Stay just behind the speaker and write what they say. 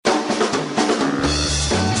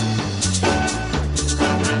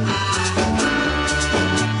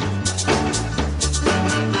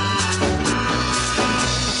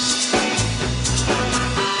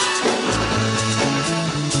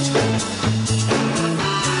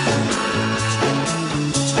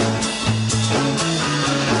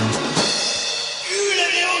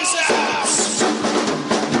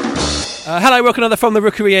Hello, welcome another From the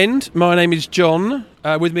Rookery End. My name is John.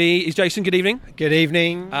 With me is Jason. Good evening. Good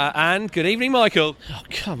evening. And good evening, Michael. Oh,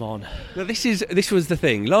 come on. Now, this was the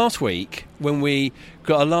thing. Last week, when we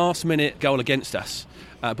got a last-minute goal against us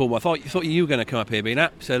at Bournemouth, I thought you were going to come up here being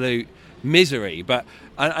absolute misery, but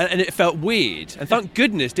and it felt weird. And thank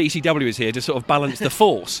goodness DCW is here to sort of balance the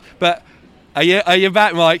force. But are you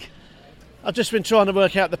back, Mike? I've just been trying to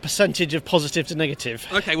work out the percentage of positive to negative.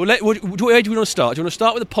 Okay, well, where do you want to start? Do you want to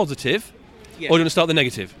start with the positive, or do you want to start with the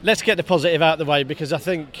negative? Let's get the positive out of the way, because I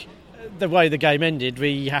think the way the game ended,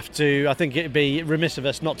 I think it'd be remiss of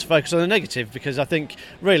us not to focus on the negative, because I think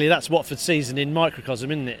really that's Watford's season in microcosm,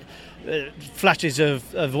 isn't it? Flashes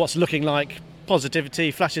of what's looking like positivity,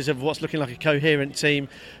 flashes of what's looking like a coherent team,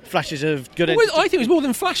 flashes of good... I think it was more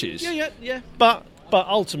than flashes. Yeah. But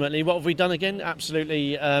ultimately, what have we done again?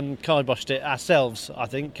 Absolutely kiboshed it ourselves, I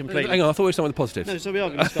think, completely. Hang on, I thought we were starting with the positives. No, so we are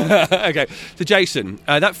going to start. Okay, so Jason,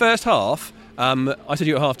 that first half, I said to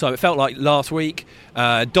you at half-time, it felt like last week,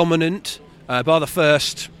 dominant, by the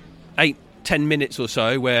first 8-10 minutes or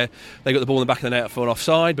so, where they got the ball in the back of the net for an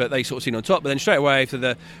offside, but they sort of seen on top. But then straight away, for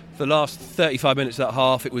the last 35 minutes of that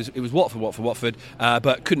half, it was Watford,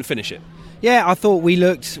 but couldn't finish it. Yeah, I thought we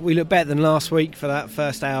looked better than last week for that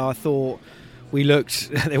first hour. I thought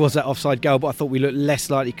there was that offside goal, but I thought we looked less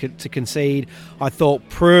likely to concede. I thought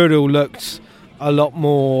Prudhoe looked a lot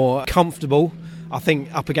more comfortable, I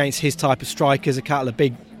think, up against his type of strikers, a couple of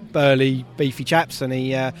big, burly, beefy chaps, and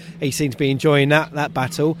he seemed to be enjoying that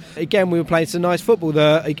battle. Again, we were playing some nice football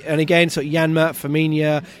there, and again, sort of Janmaat,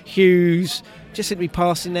 Firmino, Hughes, just seemed to be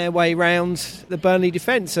passing their way round the Burnley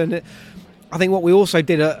defence. And I think what we also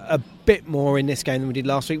did a bit more in this game than we did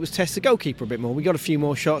last week was test the goalkeeper a bit more. We got a few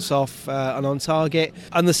more shots off and on target,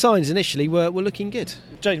 and the signs initially were looking good.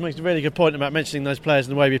 James makes a really good point about mentioning those players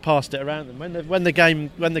and the way we passed it around them. When the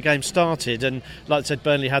game started, and like I said,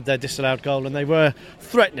 Burnley had their disallowed goal, and they were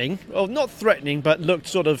threatening, or not threatening, but looked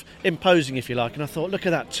sort of imposing, if you like. And I thought, look at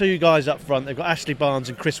that, two guys up front. They've got Ashley Barnes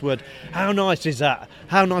and Chris Wood. How nice is that?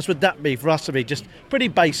 How nice would that be for us to be just pretty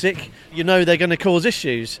basic? You know they're going to cause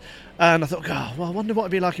issues. And I thought, God, well, I wonder what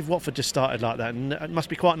it'd be like if Watford just started like that. And it must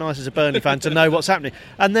be quite nice as a Burnley fan to know what's happening.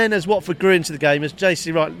 And then as Watford grew into the game, as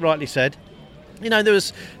JC rightly said, you know, there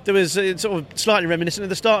was sort of slightly reminiscent of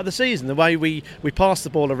the start of the season. The way we passed the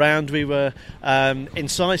ball around, we were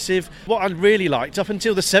incisive. What I really liked, up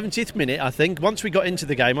until the 70th minute, I think, once we got into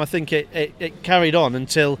the game, I think it carried on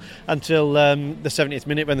until the 70th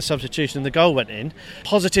minute when the substitution and the goal went in.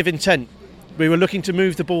 Positive intent. We were looking to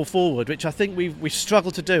move the ball forward, which I think we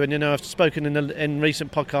struggled to do. And, you know, I've spoken in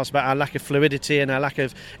recent podcasts about our lack of fluidity and our lack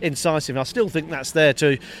of incisiveness. I still think that's there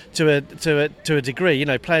to a degree. You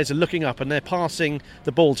know, players are looking up and they're passing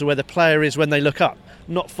the ball to where the player is when they look up,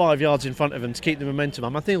 not 5 yards in front of them to keep the momentum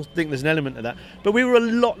up. I think there's an element of that. But we were a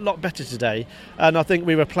lot better today, and I think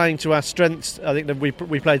we were playing to our strengths. I think that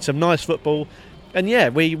we played some nice football. And yeah,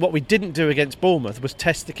 what we didn't do against Bournemouth was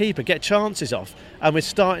test the keeper, get chances off, and we're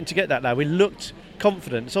starting to get that now. We looked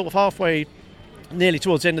confident, sort of halfway, nearly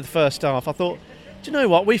towards the end of the first half. I thought, do you know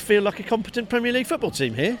what? We feel like a competent Premier League football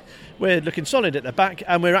team here. We're looking solid at the back,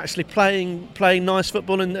 and we're actually playing nice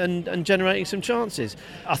football and generating some chances.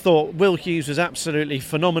 I thought Will Hughes was absolutely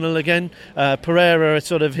phenomenal again. Pereira,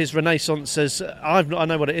 sort of his renaissance as I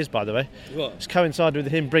know what it is, by the way. What? It's coincided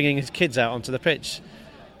with him bringing his kids out onto the pitch.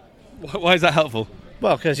 Why is that helpful?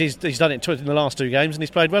 Well, because he's done it in the last two games, and he's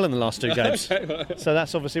played well in the last two games. So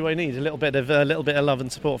that's obviously what he needs—a little bit of love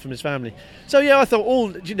and support from his family. So yeah, I thought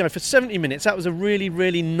for 70 minutes that was a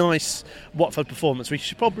really nice Watford performance. We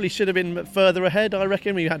probably should have been further ahead. I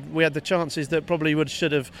reckon we had the chances that probably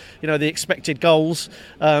should have, the expected goals.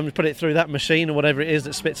 We put it through that machine or whatever it is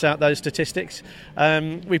that spits out those statistics.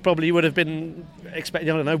 We probably would have been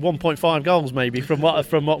expecting 1.5 goals maybe from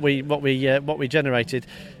what we generated.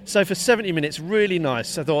 So for 70 minutes, really nice.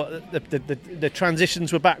 I thought the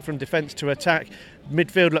transitions were back from defence to attack.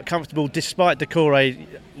 Midfield looked comfortable despite Doucouré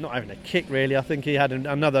not having a kick really. I think he had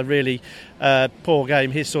another really poor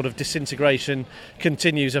game. His sort of disintegration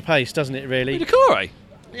continues apace, doesn't it really? Doucouré?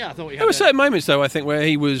 Yeah, I thought there were certain moments though, I think, where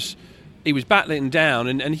he was battling down,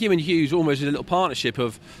 and him and Hughes almost did a little partnership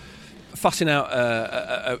of fussing out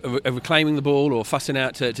reclaiming the ball or fussing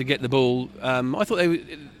out to get the ball. I thought I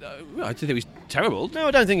didn't think it was terrible. No,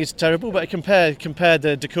 I don't think it's terrible, but compare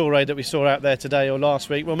the Doucouré that we saw out there today or last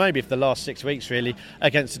week, well maybe for the last 6 weeks really,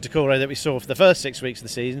 against the Doucouré that we saw for the first 6 weeks of the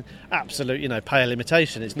season, absolute pale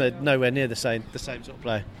imitation. It's nowhere near the same sort of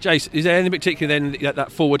play. Jace, is there anything particular then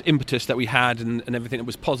that forward impetus that we had and everything that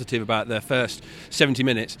was positive about the first 70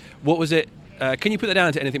 minutes? What was it Can you put that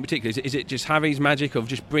down to anything particular? Is it just Javi's magic of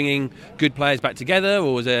just bringing good players back together,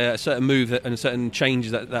 or is there a certain move and certain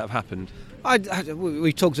changes that have happened?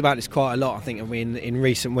 We've talked about this quite a lot, I think, in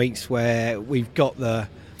recent weeks, where we've got the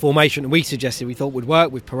formation that we suggested we thought would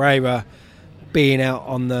work, with Pereira being out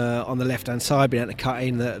on the left-hand side, being able to cut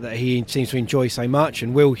in that he seems to enjoy so much,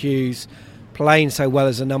 and Will Hughes playing so well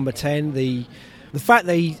as a number 10. The fact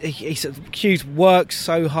that Hughes works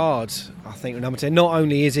so hard, I think, with number 10, not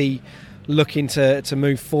only is he looking to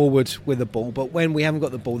move forward with the ball, but when we haven't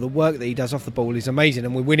got the ball, the work that he does off the ball is amazing,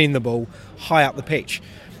 and we're winning the ball high up the pitch.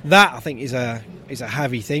 That, I think, is a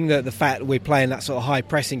Javi thing, the fact that we're playing that sort of high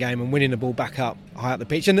pressing game and winning the ball back up high up the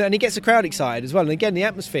pitch, and he gets the crowd excited as well. And again, the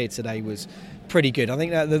atmosphere today was pretty good. I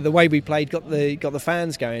think that the way we played got the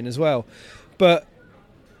fans going as well. But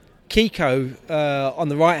Kiko on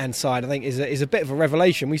the right hand side, I think, is a bit of a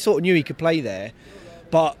revelation. We sort of knew he could play there,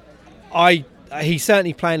 but he's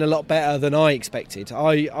certainly playing a lot better than I expected.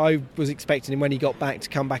 I was expecting him, when he got back, to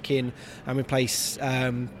come back in and replace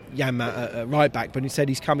Janmaat at right back, but instead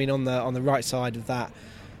he's coming on the right side of that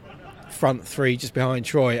front three, just behind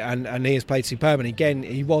Troy, and he has played superb. And again,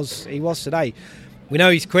 he was today. We know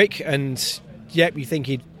he's quick, and yep, you think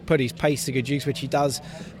he'd put his pace to good use, which he does,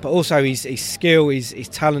 but also his skill, his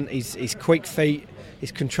talent, his quick feet,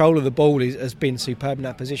 his control of the ball has been superb in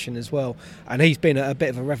that position as well, and he's been a bit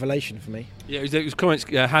of a revelation for me. Yeah, it was comments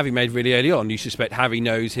Javi made really early on. You suspect Javi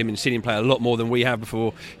knows him and seen him play a lot more than we have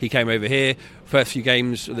before he came over here. First few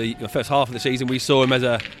games, the first half of the season, we saw him as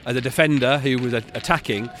a defender who was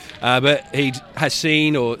attacking, but he has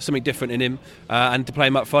seen something different in him, and to play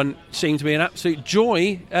him up front seemed to be an absolute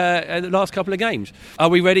joy the last couple of games. Are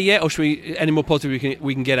we ready yet, or should we any more positive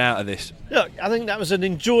we can get out of this? Look, I think that was an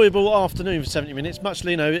enjoyable afternoon for 70 minutes. Much,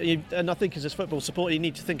 and I think as a football supporter, you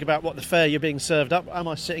need to think about what the fare you're being served up. Am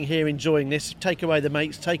I sitting here enjoying this? Take away the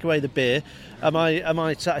mates, take away the beer. Am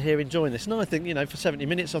I sat here enjoying this? And I think, for 70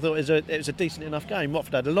 minutes, I thought it was a decent enough game.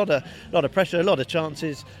 Watford had a lot of pressure, a lot of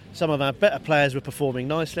chances. Some of our better players were performing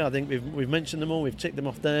nicely. I think we've mentioned them all. We've ticked them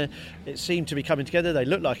off there. It seemed to be coming together. They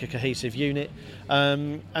looked like a cohesive unit.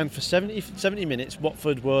 And for 70 minutes,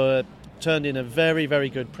 Watford were turned in a very, very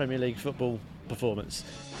good Premier League football performance.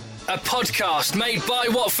 A podcast made by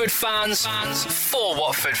Watford fans for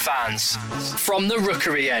Watford fans from the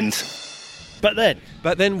Rookery end. But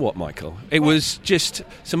then what, Michael? It was just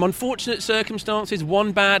some unfortunate circumstances,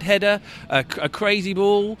 one bad header, a crazy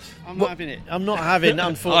ball. I'm not having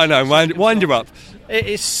unfortunate. I know, wind you up. It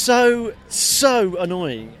is so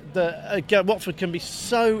annoying that Watford can be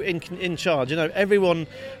so in charge. Everyone,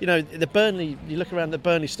 the Burnley, you look around the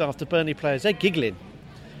Burnley staff, the Burnley players, they're giggling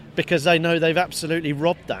because they know they've absolutely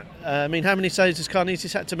robbed that. How many saves has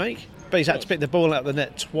Karnezis had to make? But he's had to pick the ball out of the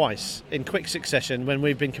net twice in quick succession when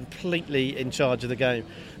we've been completely in charge of the game.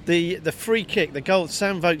 The free kick, the goal,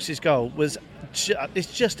 Sam Vokes' goal,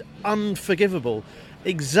 it's just unforgivable.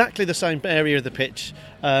 Exactly the same area of the pitch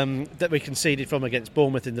that we conceded from against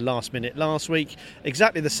Bournemouth in the last minute last week.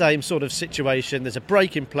 Exactly the same sort of situation. There's a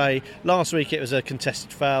break in play. Last week it was a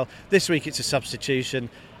contested foul. This week it's a substitution.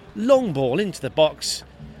 Long ball into the box.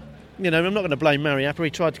 I'm not going to blame Mariappa. He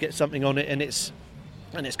tried to get something on it and it's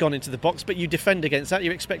gone into the box, but you defend against that.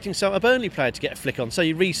 You're expecting a Burnley player to get a flick on, so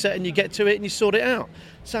you reset and you get to it and you sort it out.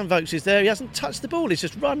 Sam Vokes is there. He hasn't touched the ball. He's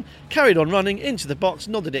just carried on running into the box,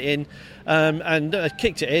 nodded it in, and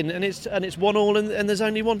kicked it in, and it's 1-1, and there's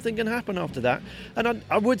only one thing can happen after that. And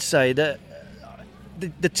I would say that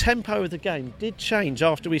the tempo of the game did change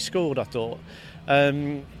after we scored, I thought.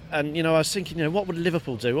 And I was thinking, what would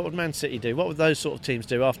Liverpool do? What would Man City do? What would those sort of teams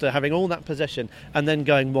do after having all that possession and then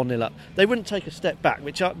going 1-0 up? They wouldn't take a step back,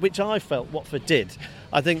 which I felt Watford did.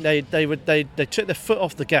 I think they took their foot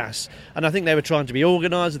off the gas, and I think they were trying to be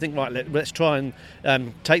organised. I think, right, let's try and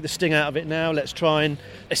take the sting out of it now. Let's try and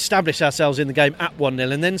establish ourselves in the game at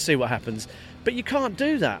 1-0 and then see what happens. But you can't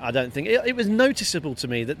do that, I don't think. It was noticeable to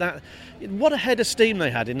me that what a head of steam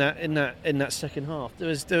they had in that second half. There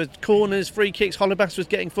was corners, free kicks. Holebas was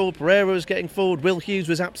getting forward, Pereira was getting forward, Will Hughes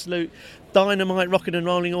was absolute dynamite, rocking and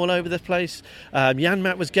rolling all over the place.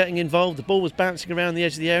 Janmaat was getting involved. The ball was bouncing around the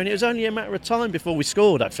edge of the area, and it was only a matter of time before we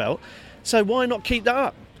scored, I felt. So why not keep that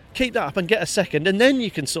up? Keep that up and get a second, and then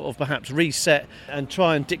you can sort of perhaps reset and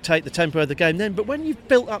try and dictate the tempo of the game then. But when you've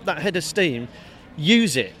built up that head of steam,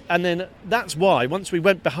 use it. And then that's why once we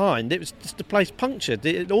went behind, it was just the place punctured.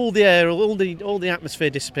 All the air, all the atmosphere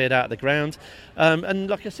disappeared out of the ground, and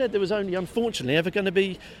like I said, there was only unfortunately ever going to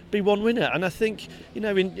be one winner. And I think you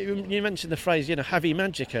mentioned the phrase Javi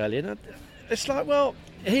magic earlier, It's like, well,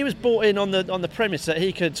 he was brought in on the premise that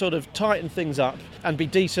he could sort of tighten things up and be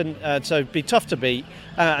decent, so be tough to beat,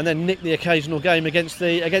 and then nick the occasional game against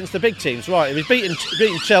the big teams. Right, he was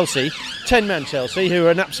beating Chelsea, 10-man Chelsea, who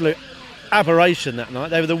were an absolute aberration that night.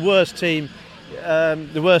 They were the worst team,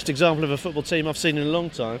 the worst example of a football team I've seen in a long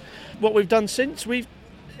time. What we've done since, we've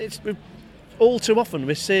all too often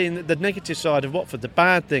we're seeing the negative side of Watford, the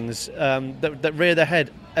bad things that rear their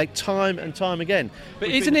head time and time again. But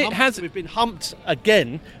we've been humped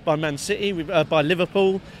again by Man City, by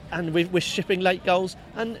Liverpool, and we're shipping late goals,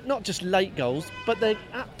 and not just late goals, but they're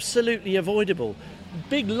absolutely avoidable.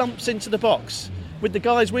 Big lumps into the box. With the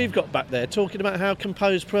guys we've got back there talking about how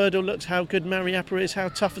composed Prudhoe looks, how good Mariappa is, how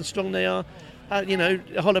tough and strong they are.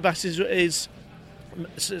 Holebas is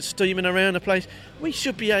steaming around the place. We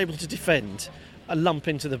should be able to defend a lump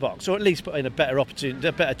into the box, or at least put in a better opportunity,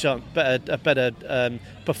 a better chance, a better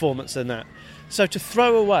performance than that. So to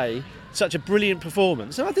throw away such a brilliant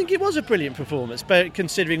performance, and I think it was a brilliant performance, but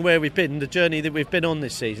considering where we've been, the journey that we've been on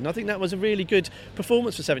this season, I think that was a really good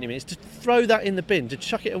performance for 70 minutes. To throw that in the bin, to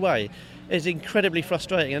chuck it away, is incredibly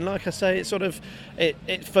frustrating. And like I say, it's sort of,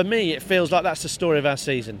 for me, it feels like that's the story of our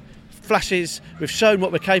season. Flashes, we've shown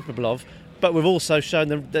what we're capable of, but we've also shown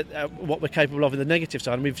what we're capable of in the negative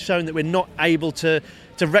side, and we've shown that we're not able to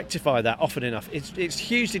rectify that often enough. It's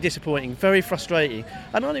hugely disappointing, very frustrating,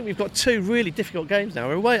 and I think we've got two really difficult games now.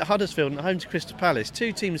 We're away at Huddersfield and at home to Crystal Palace,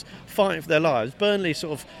 two teams fighting for their lives. Burnley,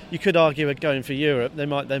 sort of, you could argue, are going for Europe. They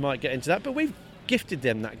might get into that, but we've gifted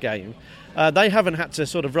them that game. They haven't had to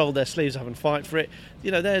sort of roll their sleeves up and fight for it.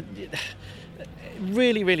 They're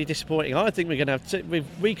really, really disappointing. I think we're going to have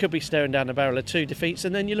we could be staring down a barrel of 2 defeats,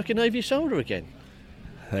 and then you're looking over your shoulder again.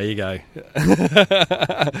 There you go.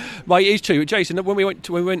 Mate, it's true, Jason. When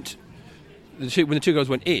the 2 goals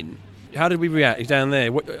went in, how did we react? He's down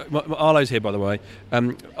there. Arlo's here, by the way.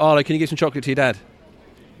 Arlo, can you give some chocolate to your dad?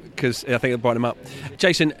 Because I think it'll brighten him up.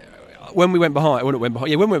 Jason, when we went behind, when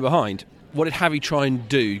we went behind, what did Harry try and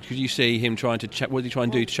do? Could you see him trying to check? What did he try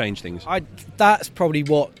and do to change things? That's probably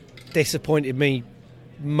what disappointed me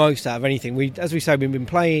most out of anything. As we say, we've been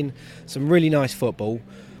playing some really nice football.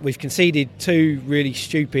 We've conceded 2 really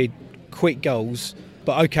stupid, quick goals.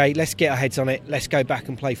 But okay, let's get our heads on it. Let's go back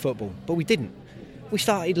and play football. But we didn't. We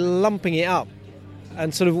started lumping it up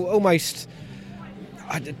and sort of almost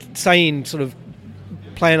saying sort of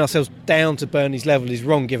playing ourselves down to Burnley's level is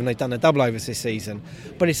wrong, given they've done a double overs this season.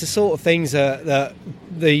 But it's the sort of things that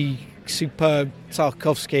the superb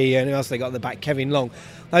Tarkowski and who else they got at the back, Kevin Long,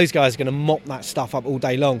 those guys are going to mop that stuff up all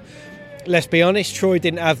day long. Let's be honest, Troy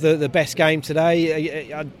didn't have the best game today.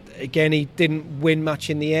 Again, he didn't win much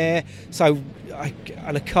in the air. So,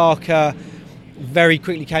 and Akaka very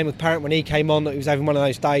quickly came apparent when he came on that he was having one of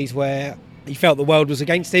those days where he felt the world was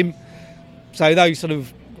against him. So those sort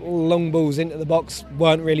of long balls into the box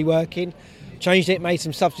weren't really working. Changed it, made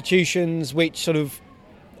some substitutions which sort of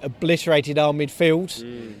obliterated our midfield.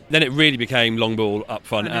 Then it really became long ball up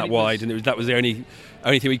front, out wide, and that was the only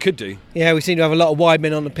thing we could do. Yeah, we seemed to have a lot of wide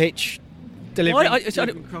men on the pitch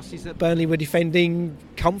delivering crosses that Burnley were defending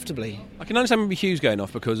comfortably. I can understand maybe Hughes going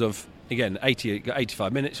off because of, again,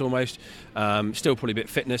 85 minutes almost, still probably a bit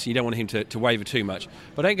of fitness, and you don't want him to waver too much.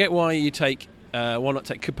 But I don't get why you why not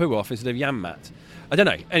take Capoue off instead of Janmaat. I don't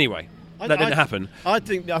know. Anyway, that didn't happen. I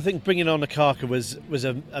think bringing on Akaka was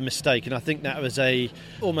a mistake, and I think that was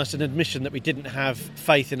almost an admission that we didn't have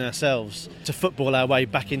faith in ourselves to football our way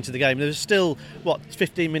back into the game. There was still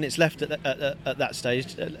 15 minutes left at that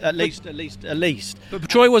stage, at least. But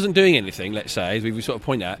Troy wasn't doing anything. Let's say, as we sort of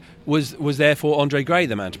point out, was therefore Andre Gray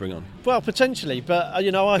the man to bring on? Well, potentially, but I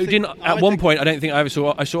don't think I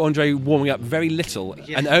saw Andre warming up very little,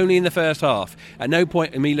 and only in the first half. At no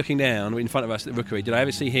point in me looking down in front of us at the Rookery did I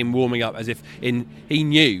ever see him warming up as if he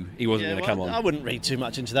knew he wasn't going to come on. I wouldn't read too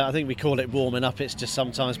much into that. I think we call it warming up. It's just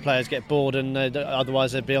sometimes players get bored, and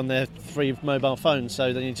otherwise they'd be on their free mobile phones,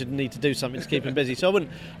 so they need to do something to keep them busy. So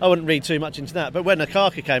I wouldn't read too much into that. But when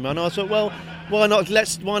Akaka came on, I thought, well, why not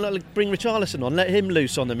bring Richarlison on? Let him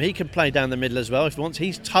loose on them. He can play down the middle as well if he wants.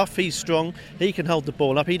 He's tough, he's strong, he can hold the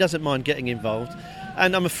ball up, he doesn't mind getting involved.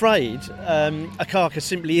 And I'm afraid Akaka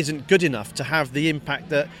simply isn't good enough to have the impact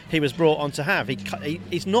that he was brought on to have.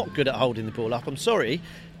 He's not good at holding the ball up. I'm sorry,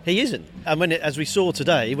 he isn't. And as we saw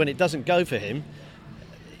today, when it doesn't go for him,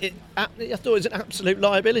 I thought it was an absolute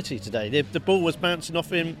liability today. The ball was bouncing off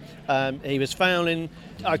him. He was fouling.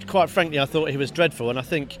 Quite frankly, I thought he was dreadful, and I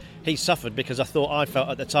think he suffered because I felt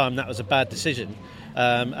at the time that was a bad decision.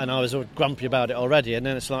 and I was all grumpy about it already. And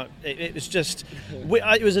then it's like it was just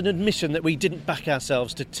it was an admission that we didn't back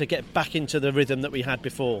ourselves to get back into the rhythm that we had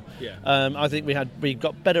before. I think we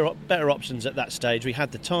got better options at that stage. We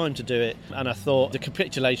had the time to do it, and I thought the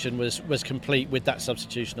capitulation was complete with that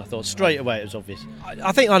substitution. I thought straight away it was obvious.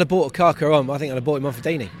 I think I'd have bought Okaka on. I think I'd have bought him on for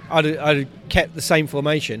Deeney. I'd have kept the same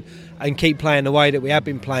formation and keep playing the way that we had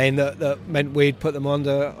been playing. That meant we'd put them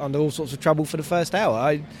under all sorts of trouble for the first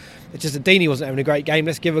hour. It's just that Deeney wasn't having a great game.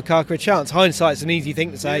 Let's give Okaka a chance. Hindsight's an easy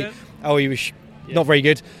thing to say. Oh, he was not very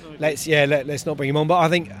good. Let's not bring him on. But I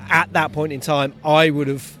think at that point in time, I would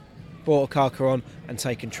have brought Okaka on and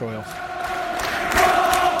taken Troy off.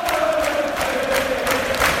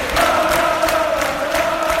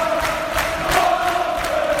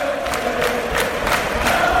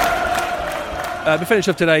 We finished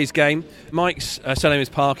off today's game. Mike's surname is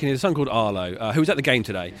Parkin. His son called Arlo, who was at the game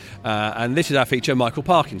today. And this is our feature, Michael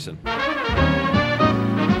Parkinson.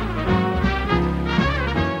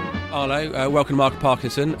 Arlo, welcome to Michael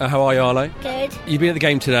Parkinson. How are you, Arlo? Good. You've been at the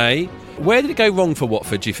game today. Where did it go wrong for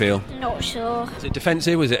Watford, do you feel? Not sure. Was it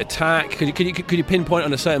defensive? Was it attack? Could you pinpoint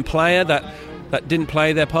on a certain player that didn't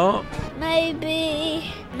play their part?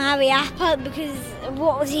 Maybe Mariappa, because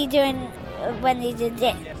what was he doing when he did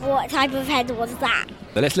it? What type of header was that?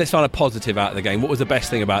 Let's find a positive out of the game. What was the best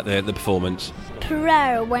thing about the performance?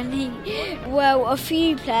 Pereira, a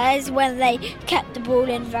few players when they kept the ball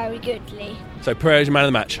in very goodly. So Pereira's man of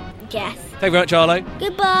the match. Yes. Thank you very much, Arlo.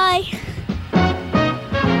 Goodbye.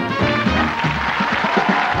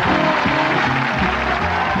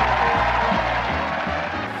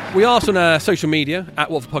 We asked on our social media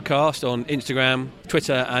at Watford Podcast on Instagram,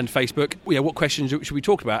 Twitter and Facebook, what questions should we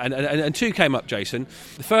talk about? And two came up, Jason.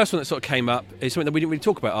 The first one that sort of came up is something that we didn't really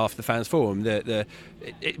talk about after the Fans Forum, but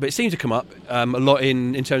it seems to come up a lot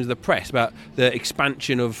in terms of the press about the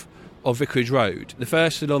expansion of Vicarage Road. The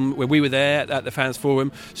first one, when we were there at the Fans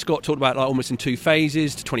Forum, Scott talked about almost in two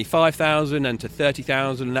phases, to 25,000 and to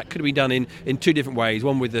 30,000, and that could be done in two different ways,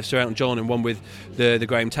 one with the Sir Elton John and one with the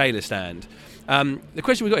Graham Taylor stand. The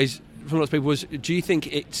question we got is from lots of people was, do you think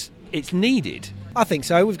it's needed? I think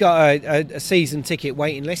so. We've got a season ticket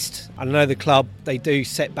waiting list. I know the club, they do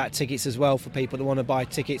set back tickets as well for people that want to buy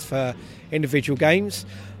tickets for individual games.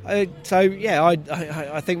 I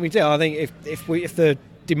think we do. I think if the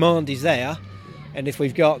demand is there, and if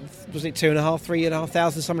we've got, was it 2,500,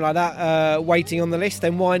 3,500, something like that, waiting on the list,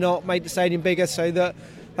 then why not make the stadium bigger so that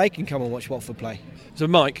they can come and watch Watford play? So,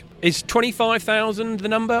 Mike, is 25,000 the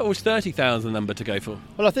number or is 30,000 the number to go for?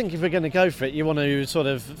 Well, I think if we're going to go for it, you want to sort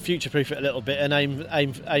of future-proof it a little bit and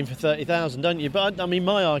aim for 30,000, don't you? But, I mean,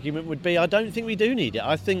 my argument would be I don't think we do need it.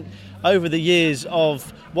 I think over the years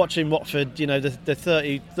of watching Watford, the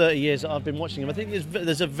 30 years that I've been watching them, I think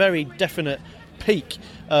there's a very definite peak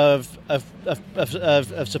of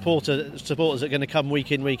supporters that are going to come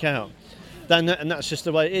week in, week out. And that's just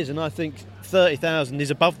the way it is. And I think 30,000 is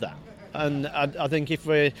above that. And I think if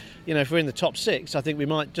we're in the top six, I think we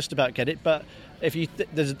might just about get it. But if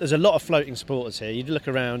there's a lot of floating supporters here. You look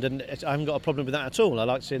around, and I haven't got a problem with that at all. I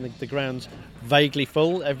like seeing the grounds vaguely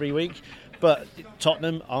full every week. But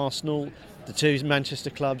Tottenham, Arsenal, the two Manchester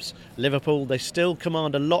clubs, Liverpool, they still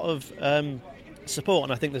command a lot of support.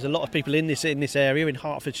 And I think there's a lot of people in this area in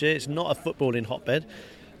Hertfordshire. It's not a footballing hotbed.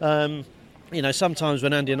 Sometimes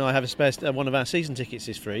when Andy and I have a spare, one of our season tickets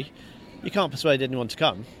is free. You can't persuade anyone to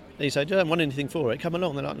come. You say, I don't want anything for it, come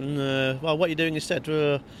along. They're like, well, what are you doing instead?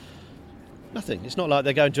 Nothing. It's not like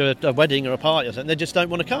they're going to a wedding or a party or something. They just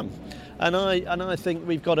don't want to come. And I think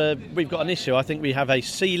we've got an issue. I think we have a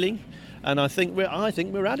ceiling, and I think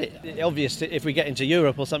we're at it. Obviously, if we get into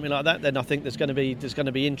Europe or something like that, then I think there's going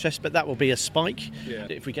to be interest, but that will be a spike. Yeah.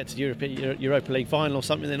 If we get to the Europa League final or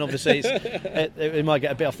something, then obviously it might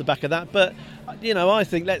get a bit off the back of that. But I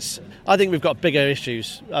think we've got bigger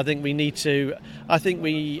issues. I think we need to.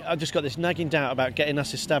 I've just got this nagging doubt about getting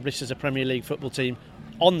us established as a Premier League football team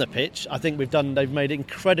on the pitch. I think they've made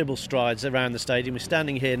incredible strides around the stadium. We're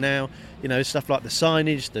standing here now, stuff like the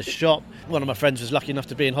signage, the shop. One of my friends was lucky enough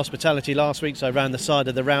to be in hospitality last week, so I ran the side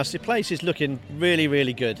of the Rouse. The place is looking really,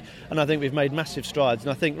 really good, and I think we've made massive strides.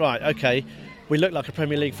 And I think, right, okay, we look like a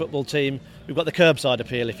Premier League football team. We've got the curbside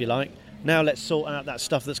appeal, if you like. Now let's sort out that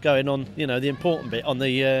stuff that's going on, the important bit on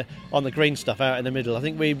the green stuff out in the middle. I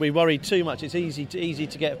think we worry too much. It's easy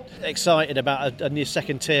to get excited about a new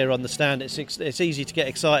second tier on the stand. It's easy to get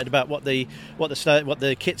excited about what the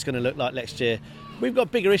kit's going to look like next year. We've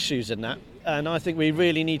got bigger issues than that, and I think we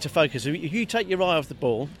really need to focus. If you take your eye off the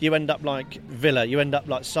ball, you end up like Villa, you end up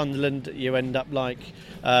like Sunderland, you end up like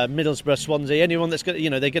Middlesbrough, Swansea. Anyone that's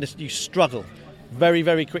you struggle. very,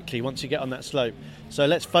 very quickly once you get on that slope. So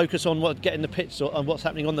let's focus on getting the pitch on what's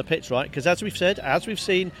happening on the pitch, right? Because as we've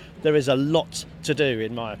seen, there is a lot to do,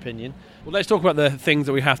 in my opinion. Well, let's talk about the things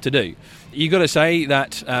that we have to do. You've got to say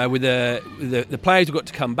that with the players who've got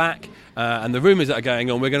to come back and the rumours that are going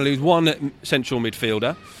on, we're going to lose one central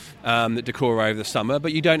midfielder, Decore, over the summer,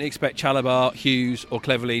 but you don't expect Chalobah, Hughes or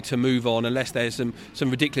Cleverley to move on unless there's some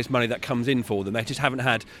ridiculous money that comes in for them. They just haven't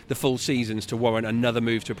had the full seasons to warrant another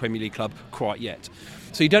move to a Premier League club quite yet.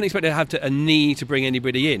 So you don't expect to have a need to bring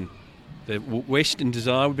anybody in. The wished and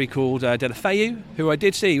desire would be called Deulofeu, who I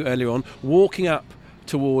did see earlier on walking up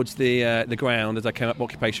towards the ground as I came up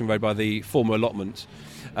Occupation Road by the former allotments,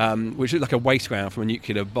 which looked like a waste ground from a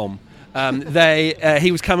nuclear bomb.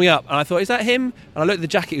 He was coming up and I thought, is that him? And I looked at the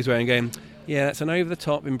jacket he was wearing going, yeah, that's an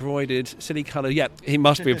over-the-top embroidered silly colour. Yeah, he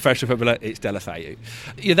must be a professional footballer. It's Deulofeu.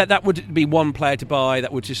 Yeah, that would be one player to buy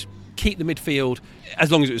that would just keep the midfield,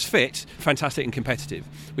 as long as it was fit, fantastic and competitive.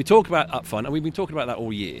 We talk about up front, and we've been talking about that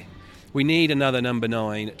all year. We need another number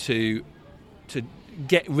 9 to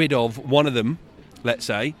get rid of one of them, let's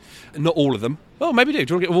say. Not all of them. Well, maybe do.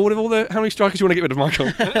 Do you want to get rid of all the... How many strikers do you want to get rid of,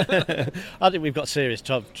 Michael? I think we've got serious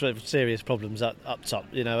problems up top.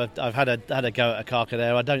 You know, I've had a go at Akaka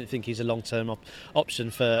there. I don't think he's a long-term option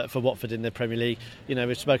for Watford in the Premier League. You know,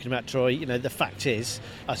 we've spoken about Troy. You know, the fact is,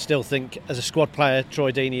 I still think as a squad player,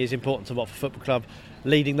 Troy Deeney is important to Watford Football Club.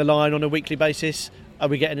 Leading the line on a weekly basis. Are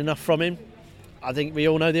we getting enough from him? I think we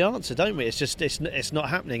all know the answer, don't we? It's just it's not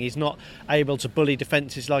happening. He's not able to bully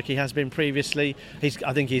defences like he has been previously.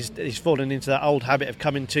 I think he's fallen into that old habit of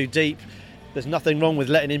coming too deep. There's nothing wrong with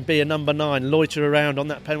letting him be a number 9, loiter around on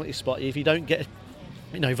that penalty spot. If you don't get,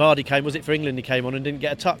 you know, Vardy came, was it for England he came on and didn't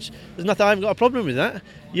get a touch? There's nothing. I haven't got a problem with that.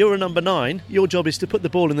 You're a number 9. Your job is to put the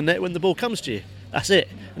ball in the net when the ball comes to you. That's it.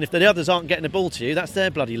 And if the others aren't getting the ball to you, that's their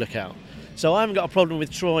bloody lookout. So I haven't got a problem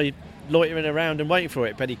with Troy loitering around and waiting for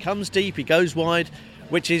it, but he comes deep, he goes wide,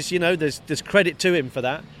 which is, you know, there's credit to him for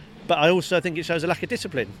that, but I also think it shows a lack of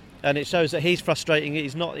discipline, and it shows that he's frustrating.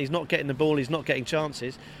 He's not getting the ball, he's not getting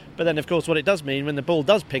chances. But then of course what it does mean when the ball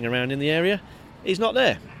does ping around in the area, he's not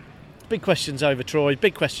there. Big questions over Troy,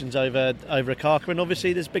 big questions over Akaka, and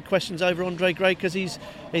obviously there's big questions over Andre Gray because he's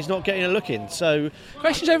not getting a look in. So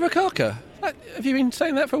questions over Akaka? Have you been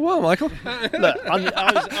saying that for a while, Michael? Look,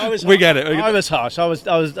 I was. We get it. I was harsh. I was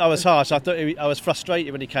harsh. I thought I was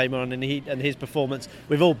frustrated when he came on and his performance.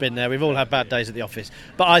 We've all been there. We've all had bad days at the office.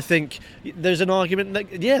 But I think there's an argument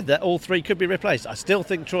that all 3 could be replaced. I still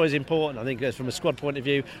think Troy's important. I think from a squad point of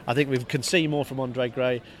view, I think we can see more from Andre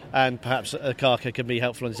Gray, and perhaps Akaka can be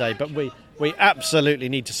helpful in his aid. But we absolutely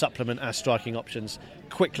need to supplement our striking options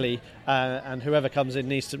quickly, and whoever comes in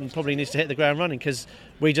probably needs to hit the ground running, because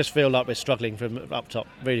we just feel like we're struggling from up top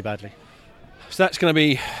really badly. So that's going to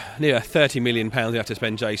be near £30 million you have to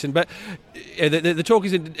spend, Jason. But the talk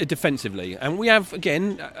is defensively, and we have,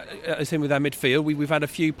 again, same with our midfield, we've had a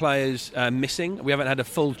few players missing. We haven't had a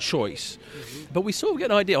full choice. But we sort of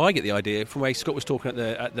get an idea, I get the idea from where Scott was talking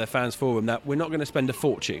at the fans forum, that we're not going to spend a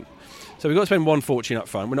fortune. So we've got to spend one fortune up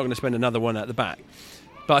front. We're not going to spend another one at the back.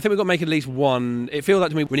 But I think we've got to make at least one. It feels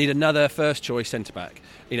like to me we need another first choice centre back.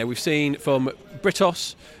 You know, we've seen from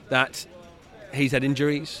Britos that he's had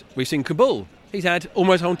injuries. We've seen Kabul. He's had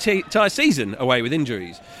almost a whole entire season away with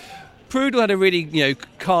injuries. Prudel had a really, you know,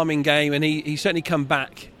 calming game, and he's certainly come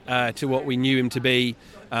back to what we knew him to be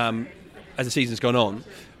as the season's gone on.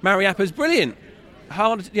 Mariappa's brilliant.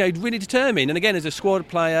 Hard, you know, really determined, and again as a squad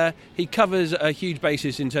player he covers a huge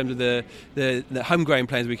basis in terms of the homegrown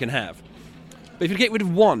players we can have. But if you get rid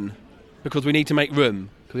of one, because we need to make room,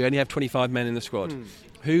 because we only have 25 men in the squad,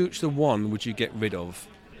 who's the one would you get rid of?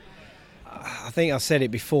 I think I said it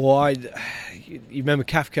before. You remember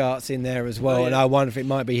Cathcart's in there as well, and I wonder if it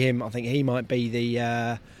might be him. I think he might be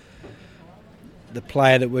the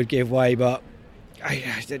player that would give way. But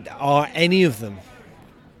are any of them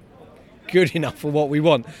good enough for what we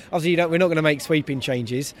want? Obviously, we're not going to make sweeping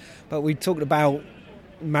changes, but we talked about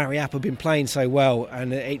Mariappa been playing so well,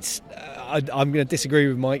 and it's. I'm going to disagree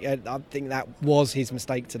with Mike. I think that was his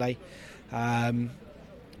mistake today.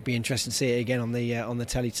 Be interested to see it again on the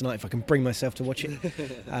telly tonight if I can bring myself to watch it.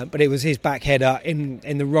 But it was his back header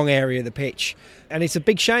in the wrong area of the pitch, and it's a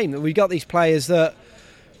big shame that we've got these players that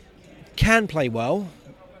can play well,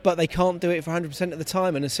 but they can't do it for 100% of the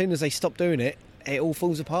time. And as soon as they stop doing it, it all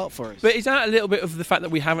falls apart for us. But is that a little bit of the fact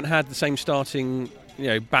that we haven't had the same starting, you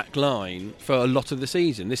know, back line for a lot of the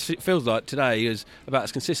season? This feels like today is about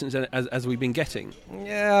as consistent as we've been getting.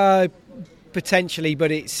 Yeah, potentially,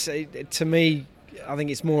 but it's to me, I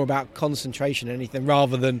think it's more about concentration than anything,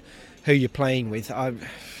 rather than who you're playing with.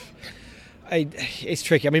 It's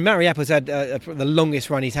tricky. I mean, Mariappa's had the longest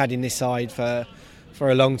run he's had in this side for for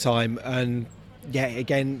a long time, and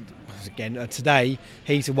again today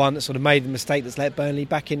he's the one that sort of made the mistake that's let Burnley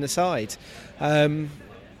back in the side.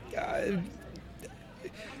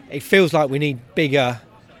 It feels like we need bigger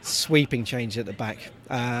sweeping change at the back.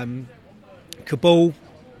 Kaboul,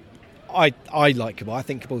 I like Kaboul. I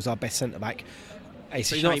think Kabul's our best centre back.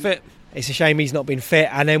 He's not fit. It's a shame he's not been fit.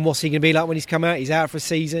 And then what's he going to be like when he's come out? He's out for a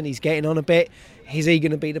season. He's getting on a bit. Is he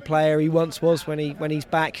going to be the player he once was when he's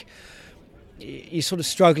back? You're sort of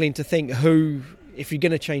struggling to think who, if you're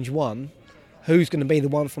going to change one, who's going to be the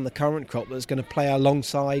one from the current crop that's going to play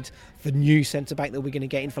alongside the new centre back that we're going to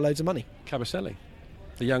get in for loads of money? Kabasele,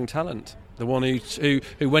 the young talent. The one who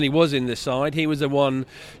when he was in the side, he was the one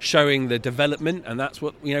showing the development, and that's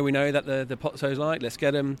what we know that the Pozzo's like. Let's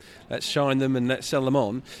get them, let's shine them, and let's sell them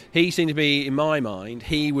on. He seemed to be, in my mind,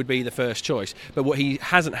 he would be the first choice. But what he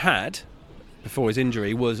hasn't had before his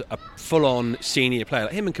injury was a full-on senior player.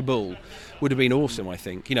 Like him and Kaboul would have been awesome, I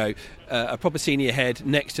think. A proper senior head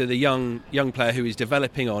next to the young player who is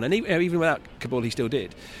developing on, and even without Kaboul, he still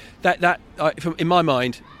did. In my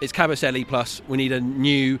mind, it's Kabasele plus we need a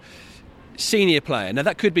new senior player. Now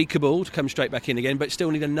that could be Kaboul to come straight back in again, but still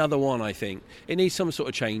need another one. I think it needs some sort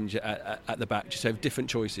of change at the back, just have different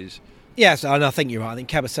choices. Yes, and I think you're right. I think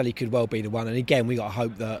Kabasele could well be the one. And again, we got to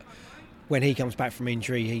hope that when he comes back from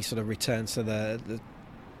injury, he sort of returns to the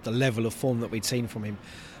level of form that we'd seen from him.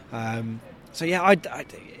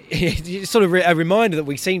 It's sort of a reminder that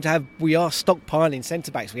we are stockpiling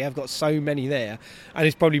centre backs. We have got so many there, and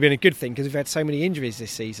it's probably been a good thing because we've had so many injuries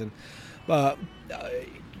this season. But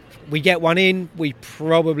we get one in, we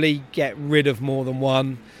probably get rid of more than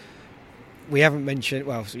one. We haven't mentioned,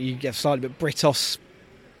 well, so you get slightly, but Britos,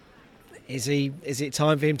 is it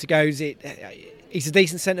time for him to go? He's a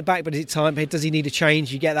decent centre back, but is it time? Does he need a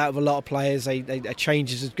change? You get that with a lot of players. A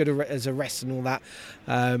change is as good as a rest and all that.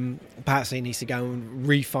 Perhaps he needs to go and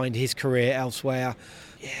re-find his career elsewhere.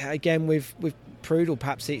 Yeah, again with Prudhoe,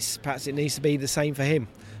 perhaps it needs to be the same for him.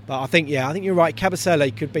 But I think you're right.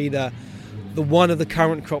 Kabasele could be the one of the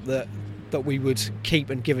current crop that we would keep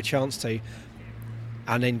and give a chance to,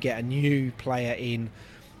 and then get a new player in,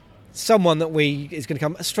 someone that is going to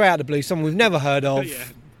come straight out of the blue, someone we've never heard of. Yeah.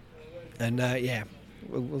 And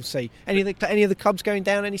we'll see. Any of the clubs going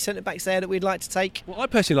down? Any centre backs there that we'd like to take? Well, I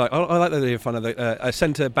personally I like the idea in front of a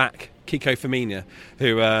centre back, Kiko Firmino,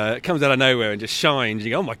 who comes out of nowhere and just shines.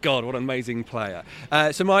 You go, oh my God, what an amazing player!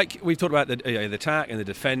 So, Mike, we've talked about the attack and the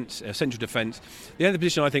defence, central defence. The other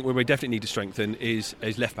position I think where we definitely need to strengthen is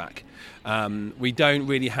left back. We don't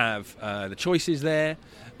really have the choices there.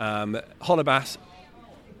 Holebas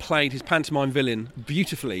played his pantomime villain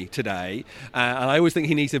beautifully today, and I always think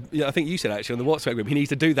he needs to. I think you said actually on the WhatsApp group he needs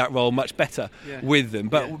to do that role much better with them.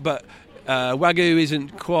 But Wagyu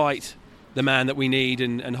isn't quite the man that we need,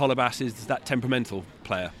 and Holebas is that temperamental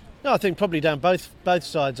player. No, I think probably down both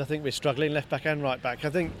sides. I think we're struggling, left back and right back. I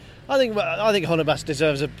think Holebas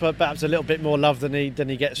deserves perhaps a little bit more love than he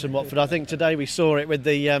gets from Watford. I think today we saw it with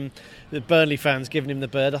the Burnley fans giving him the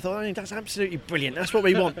bird. I thought, that's absolutely brilliant. That's what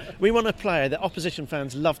we want. We want a player that opposition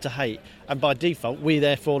fans love to hate, and by default we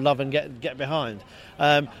therefore love and get behind.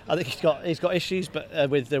 I think he's got issues, but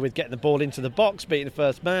with getting the ball into the box, beating the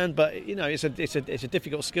first man. But it's a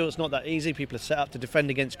difficult skill. It's not that easy. People are set up to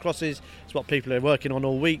defend against crosses. It's what people are working on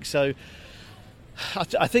all week. So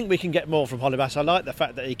I think we can get more from Holebas. I like the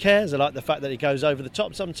fact that he cares. I like the fact that he goes over the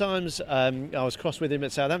top sometimes. I was cross with him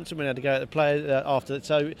at Southampton when I had to go at the player after.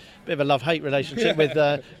 So a bit of a love-hate relationship with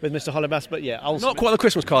Mr. Holebas. But yeah, not quite the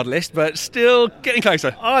Christmas card list, but still getting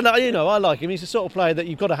closer. I like him. He's the sort of player that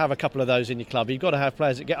you've got to have a couple of those in your club. You've got to have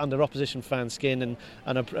players that get under opposition fans' skin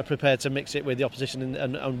and are prepared to mix it with the opposition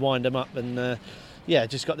and wind them up and.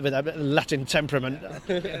 Just got that Latin temperament.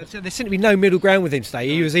 So there seemed to be no middle ground with him today.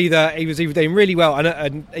 He was either doing really well,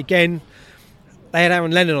 and again, they had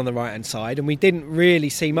Aaron Lennon on the right hand side, and we didn't really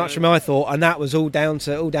see much from him, I thought, and that was all down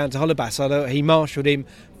to Holebas. Although he marshalled him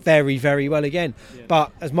very, very well again. Yeah.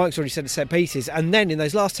 But as Mike's already said, the set pieces, and then in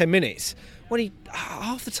those last 10 minutes, when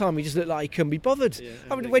half the time he just looked like he couldn't be bothered.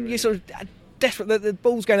 Yeah, when you sort of desperate that the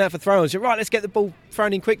ball's going out for throw-ins, right, let's get the ball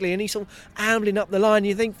thrown in quickly, and he's sort of ambling up the line.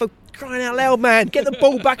 You think, for crying out loud, man, get the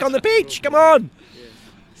ball back on the pitch, come on.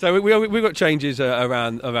 So we've got changes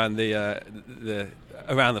around the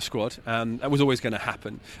squad. That was always going to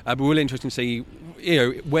happen. But we're really interested to see,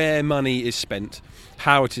 where money is spent,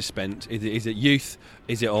 how it is spent. Is it youth?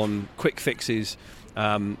 Is it on quick fixes?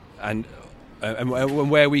 And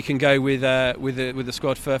where we can go with the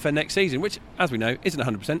squad for next season, which, as we know, isn't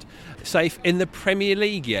 100% safe in the Premier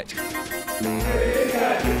League yet.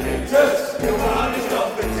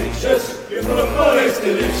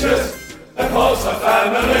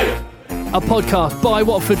 a podcast by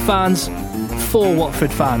Watford fans for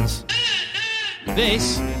Watford fans.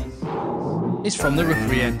 This is From the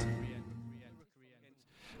Rookery End.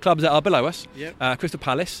 Clubs that are below us, Yep. Crystal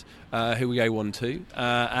Palace, who we go 1-2,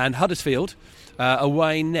 and Huddersfield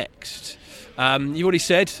away next. You've already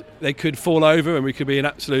said they could fall over and we could be in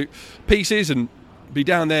absolute pieces and be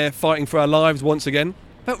down there fighting for our lives once again.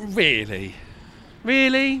 But really?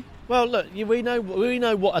 Well, look, we know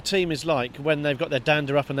what a team is like when they've got their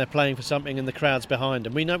dander up and they're playing for something and the crowd's behind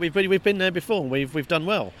them. We know we've been there before. And we've done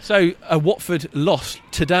well. So a Watford loss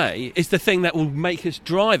today is the thing that will make us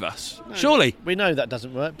drive us, surely? We know that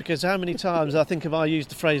doesn't work because how many times I think have I used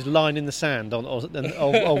the phrase "line in the sand"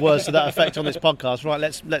 or words to that effect on this podcast? Right,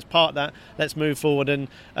 let's park that. Let's move forward and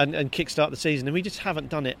kickstart the season. And we just haven't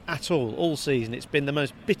done it at all season. It's been the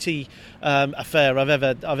most bitty affair I've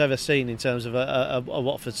ever seen in terms of a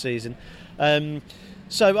Watford season.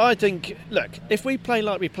 So I think, look, if we play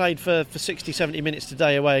like we played for 60, 70 minutes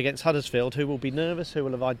today away against Huddersfield, who will be nervous, who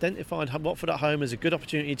will have identified Watford at home as a good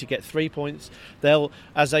opportunity to get 3 points,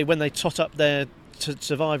 when they tot up their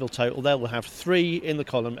survival total, they will have 3 in the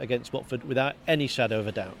column against Watford without any shadow of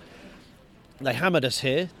a doubt. They hammered us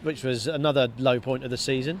here, which was another low point of the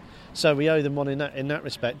season, so we owe them one in that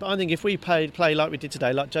respect. But I think if we play like we did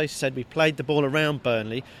today, like Jason said, we played the ball around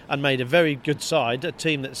Burnley and made a very good side, a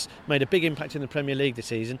team that's made a big impact in the Premier League this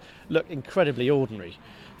season, look incredibly ordinary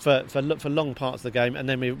for long parts of the game, and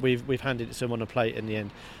then we've handed it to them on a plate in the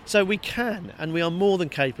end. So we can, and we are more than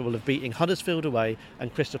capable of beating Huddersfield away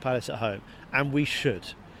and Crystal Palace at home, and we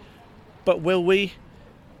should. But will we?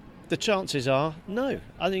 The chances are no.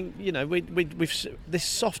 I think we've this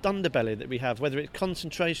soft underbelly that we have, whether it's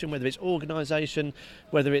concentration, whether it's organisation,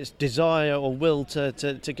 whether it's desire or will to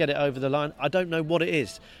get it over the line. I don't know what it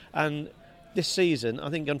is. And this season, I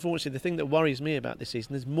think unfortunately the thing that worries me about this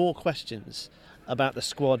season, there's more questions about the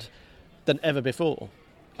squad than ever before.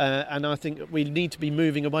 And I think we need to be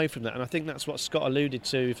moving away from that. And I think that's what Scott alluded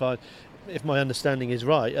to, if my understanding is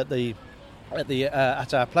right, at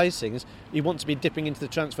our placings. You want to be dipping into the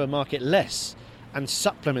transfer market less and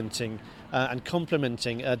supplementing and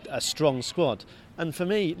complementing a strong squad. And for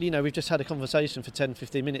me, we've just had a conversation for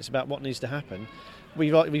 10-15 minutes about what needs to happen.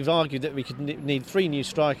 We've argued that we could need 3 new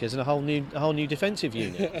strikers and a whole new defensive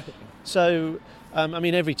unit. So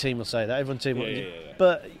every team will say that. Every team will,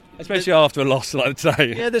 but Especially after a loss like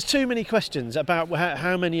today. Yeah, there's too many questions about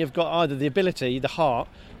how many have got either the ability, the heart,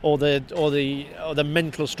 or the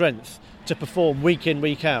mental strength to perform week in,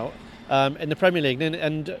 week out in the Premier League.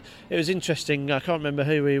 And it was interesting. I can't remember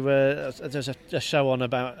who we were. There's a show on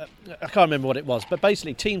about. I can't remember what it was. But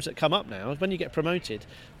basically, teams that come up now, when you get promoted,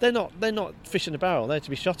 they're not fish in a barrel. They're to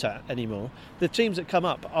be shot at anymore. The teams that come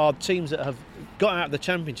up are teams that have got out of the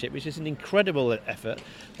Championship, which is an incredible effort.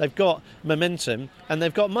 They've got momentum and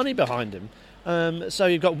they've got money behind them. So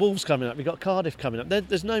you've got Wolves coming up. You've got Cardiff coming up.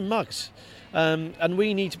 There's no mugs, and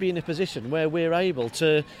we need to be in a position where we're able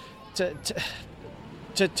to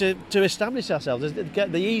establish ourselves.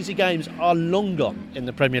 The easy games are long gone in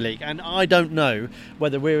the Premier League, and I don't know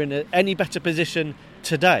whether we're in any better position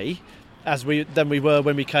today than we were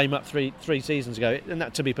when we came up three seasons ago, and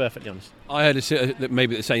that, to be perfectly honest. I heard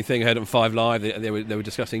maybe the same thing. I heard on 5 Live. They were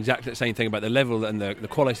discussing exactly the same thing about the level and the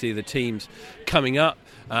quality of the teams coming up.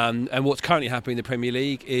 And what's currently happening in the Premier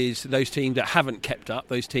League is those teams that haven't kept up,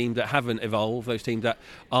 those teams that haven't evolved, those teams that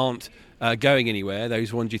aren't going anywhere,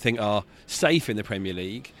 those ones you think are safe in the Premier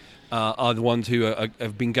League, are the ones who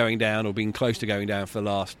have been going down or been close to going down for the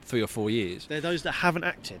last 3 or 4 years. They're those that haven't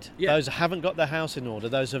acted, yeah. Those that haven't got their house in order,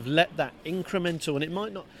 those have let that incremental, and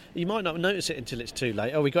you might not notice it until it's too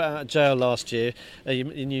late. Oh, we got out of jail last year,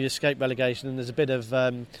 you escaped relegation, and there's a bit of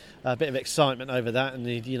excitement over that, and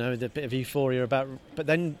the bit of euphoria about. But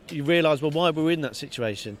then you realise, well, why were we in that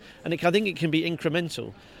situation? And I think it can be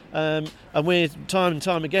incremental. And we're time and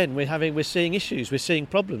time again we're seeing issues, we're seeing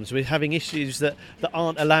problems, we're having issues that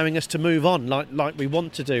aren't allowing us to move on like we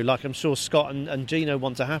want to do, like I'm sure Scott and Gino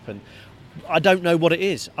want to happen. I don't know what it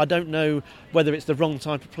is. I don't know whether it's the wrong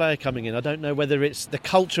type of player coming in. I don't know whether it's the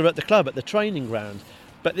culture at the club, at the training ground.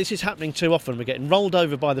 But this is happening too often. We're getting rolled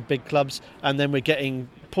over by the big clubs, and then we're getting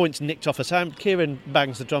points nicked off us. Kieran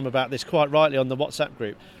bangs the drum about this quite rightly on the WhatsApp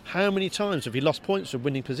group. How many times have you lost points from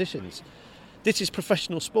winning positions? This is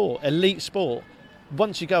professional sport, elite sport.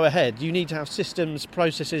 Once you go ahead, you need to have systems,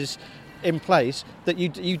 processes in place that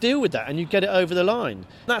you deal with that and you get it over the line.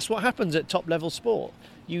 That's what happens at top level sport.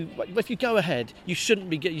 If you go ahead, you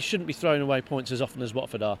shouldn't be throwing away points as often as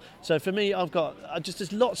Watford are. So for me,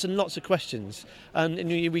 there's lots and lots of questions, and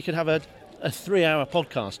we could have a 3-hour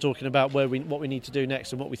podcast talking about what we need to do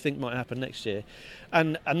next and what we think might happen next year,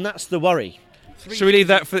 and that's the worry. Should we leave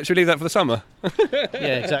that for the summer?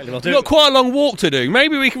 Yeah, exactly. We've got quite a long walk to do.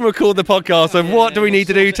 Maybe we can record the podcast of what do we need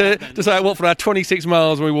to do to say what for our 26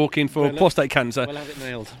 miles when we walk in for prostate cancer. We'll have it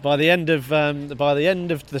nailed. By the end of the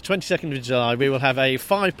 22nd of July, we will have a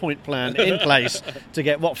 5-point plan in place to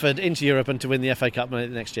get Watford into Europe and to win the FA Cup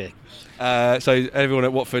next year. So everyone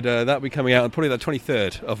at Watford, that'll be coming out on probably the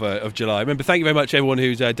 23rd of July. Remember, thank you very much everyone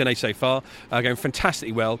who's donated so far. Going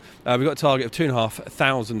fantastically well. We've got a target of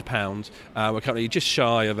 £2,500. We're currently just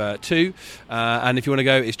shy of 2. And if you want to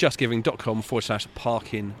go, it's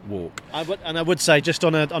justgiving.com/parking walk. I would say, just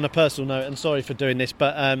on a personal note, and sorry for doing this,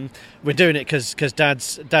 but we're doing it because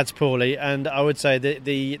Dad's poorly, and I would say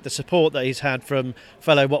the support that he's had from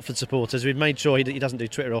fellow Watford supporters, we've made sure he doesn't do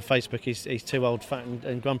Twitter or Facebook. He's too old, fat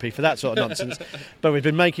and grumpy for that sort of nonsense. But we've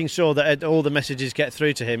been making sure that all the messages get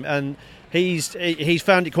through to him, and he's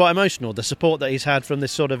found it quite emotional, the support that he's had from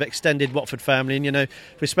this sort of extended Watford family. And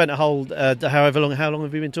we spent a whole how long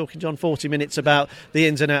have we been talking, John? 40 minutes about the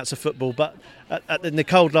ins and outs of football, but in the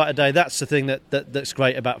cold light of day, that's the thing that's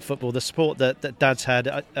great about football, the support that Dad's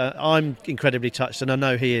had. I'm incredibly touched, and I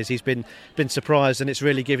know he is. He's been surprised, and it's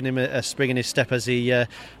really given him a spring in his step as he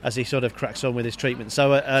sort of cracks on with his treatment.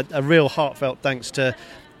 So a real heartfelt thanks to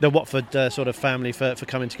the Watford sort of family for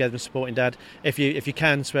coming together and supporting Dad. If you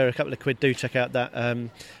can spare a couple of quid, do check out that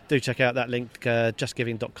link,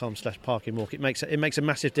 justgiving.com/parking walk. It makes a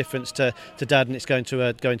massive difference to Dad, and it's going to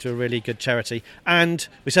a really good charity. And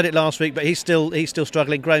we said it last week, but he's still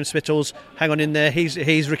struggling. Graham Spittles, hang on in there.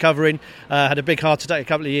 He's recovering. Had a big heart attack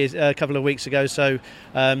a couple of weeks ago. So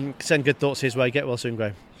send good thoughts his way. Get well soon,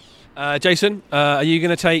 Graham. Jason, are you going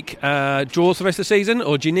to take draws for the rest of the season,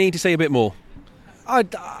 or do you need to see a bit more?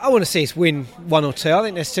 I want to see us win 1 or 2. I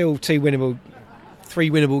think there's still 3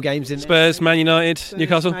 winnable games in there. Spurs, Man United,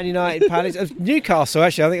 Newcastle. Man United, Palace. Newcastle,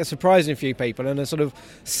 actually, I think, are surprising a few people, and they're sort of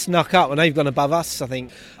snuck up, and they've gone above us. I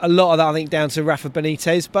think a lot of that, down to Rafa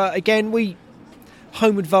Benitez. But again, we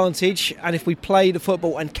home advantage, and if we play the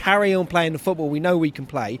football and carry on playing the football we know we can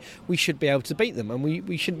play, we should be able to beat them, and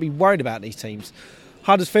we shouldn't be worried about these teams.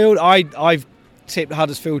 Huddersfield, I've tipped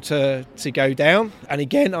Huddersfield to go down, and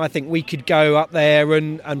again I think we could go up there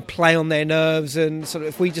and play on their nerves, and sort of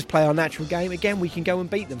if we just play our natural game again, we can go and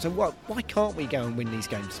beat them. So why can't we go and win these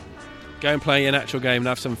games? Go and play your natural game and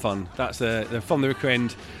have some fun. That's the From the Ricker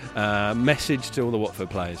End message to all the Watford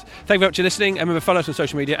players. Thank you very much for listening, and remember, follow us on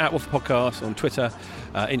social media at Watford Podcast on Twitter,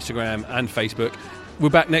 Instagram and Facebook. We're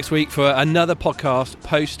back next week for another podcast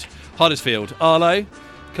post Huddersfield. Arlo,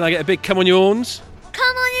 can I get a big come on your horns?